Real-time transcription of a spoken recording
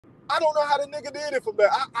I don't know how the nigga did it from there.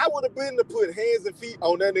 I would have been to put hands and feet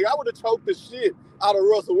on that nigga. I would have choked the shit out of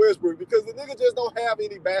Russell Westbrook because the nigga just don't have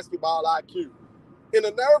any basketball IQ. And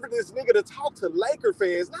the nerve of this nigga to talk to Laker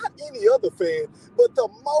fans, not any other fan, but the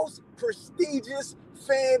most prestigious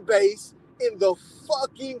fan base in the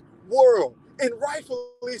fucking world. And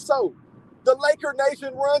rightfully so. The Laker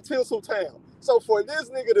Nation run Tinseltown. So for this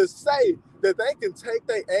nigga to say that they can take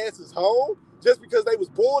their asses home just because they was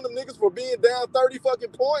born them niggas for being down 30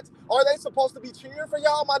 fucking points, are they supposed to be cheering for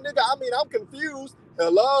y'all, my nigga? I mean, I'm confused.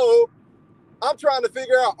 Hello? I'm trying to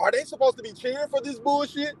figure out, are they supposed to be cheering for this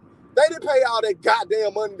bullshit? They didn't pay all that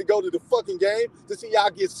goddamn money to go to the fucking game to see y'all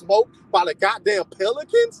get smoked by the goddamn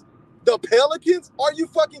Pelicans? The Pelicans? Are you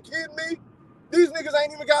fucking kidding me? These niggas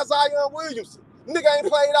ain't even got Zion Williamson. Nigga ain't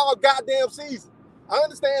played all goddamn season. I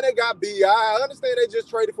understand they got B.I. I understand they just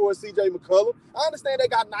traded for a C.J. McCollum. I understand they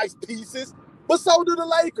got nice pieces, but so do the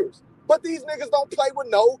Lakers. But these niggas don't play with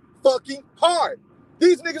no fucking heart.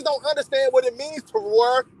 These niggas don't understand what it means to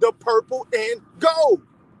wear the purple and gold.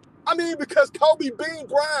 I mean, because Kobe Bean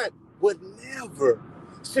Bryant would never.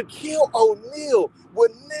 Shaquille O'Neal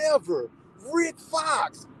would never. Rick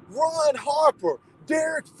Fox, Ron Harper,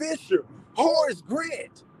 Derek Fisher, Horace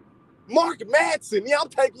Grant, Mark Madsen. Yeah, I'm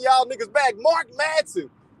taking y'all niggas back. Mark Madsen.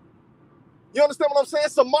 You understand what I'm saying?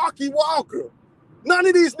 Samaki Walker. None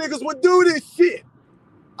of these niggas would do this shit.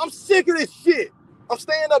 I'm sick of this shit. I'm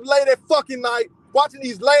staying up late at fucking night, watching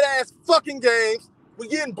these late-ass fucking games. We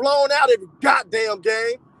getting blown out every goddamn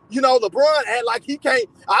game. You know, LeBron act like he can't,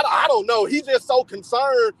 I don't know. He just so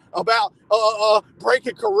concerned about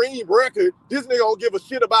breaking Kareem record. This nigga don't give a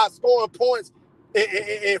shit about scoring points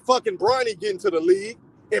and fucking Bronny getting to the league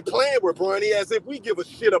and playing with Bronny as if we give a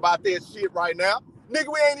shit about that shit right now.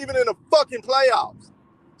 Nigga, we ain't even in the fucking playoffs.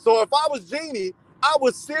 So if I was Genie, I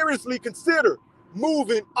would seriously consider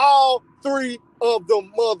moving all three of the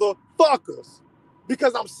motherfuckers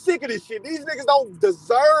because I'm sick of this shit. These niggas don't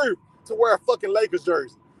deserve to wear a fucking Lakers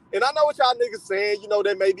jersey. And I know what y'all niggas saying, you know,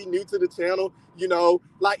 they may be new to the channel, you know,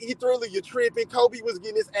 like E-Thriller, you're tripping. Kobe was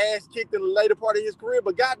getting his ass kicked in the later part of his career,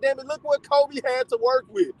 but goddamn it, look what Kobe had to work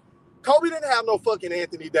with. Kobe didn't have no fucking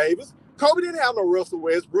Anthony Davis. Kobe didn't have no Russell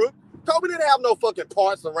Westbrook. Kobe didn't have no fucking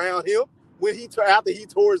parts around him when after he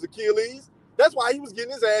tore his Achilles. That's why he was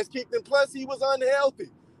getting his ass kicked, and plus he was unhealthy.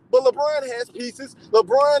 But LeBron has pieces.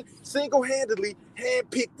 LeBron single-handedly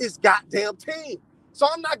handpicked this goddamn team. So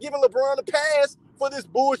I'm not giving LeBron a pass for this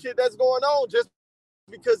bullshit that's going on just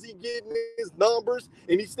because he getting his numbers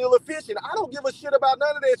and he's still efficient. I don't give a shit about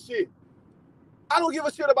none of that shit. I don't give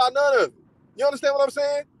a shit about none of it. You understand what I'm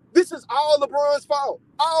saying? This is all LeBron's fault.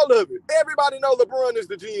 All of it. Everybody knows LeBron is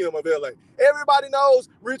the GM of LA. Everybody knows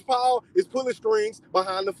Rich Paul is pulling strings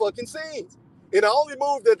behind the fucking scenes. And the only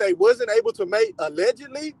move that they wasn't able to make,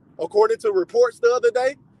 allegedly, according to reports the other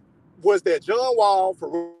day, was that John Wall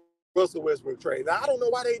for Russell Westbrook trade. Now, I don't know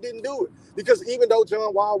why they didn't do it. Because even though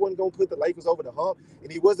John Wall wasn't going to put the Lakers over the hump and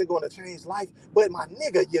he wasn't going to change life, but my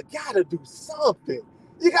nigga, you got to do something.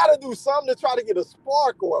 You got to do something to try to get a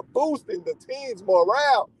spark or a boost in the team's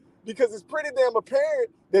morale. Because it's pretty damn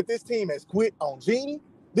apparent that this team has quit on Genie.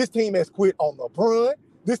 This team has quit on LeBron.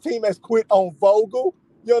 This team has quit on Vogel.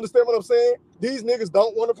 You understand what I'm saying? These niggas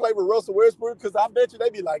don't want to play with Russell Westbrook because I bet you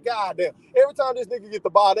they be like, God damn. Every time this nigga get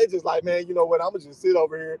the ball, they just like, man, you know what? I'm going to just sit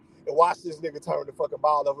over here and watch this nigga turn the fucking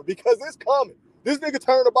ball over because it's coming. This nigga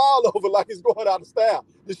turn the ball over like it's going out of style.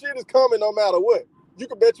 The shit is coming no matter what. You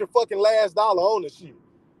can bet your fucking last dollar on the shit.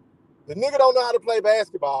 The nigga don't know how to play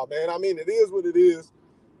basketball, man. I mean, it is what it is.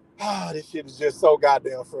 This shit is just so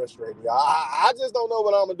goddamn frustrating. I just don't know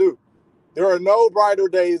what I'm going to do. There are no brighter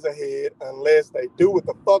days ahead unless they do what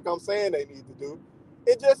the fuck I'm saying they need to do.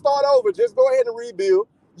 And just start over. Just go ahead and rebuild.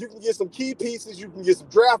 You can get some key pieces. You can get some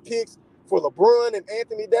draft picks for LeBron and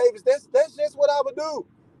Anthony Davis. That's just what I would do.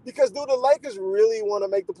 Because do the Lakers really want to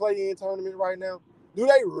make the play-in tournament right now? Do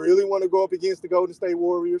they really want to go up against the Golden State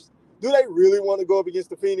Warriors? Do they really want to go up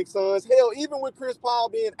against the Phoenix Suns? Hell, even with Chris Paul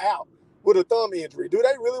being out with a thumb injury, do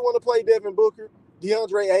they really want to play Devin Booker,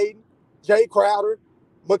 DeAndre Ayton, Jay Crowder,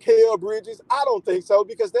 Mikal Bridges? I don't think so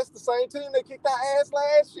because that's the same team that kicked our ass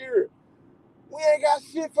last year. We ain't got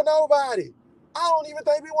shit for nobody. I don't even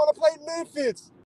think we want to play Memphis.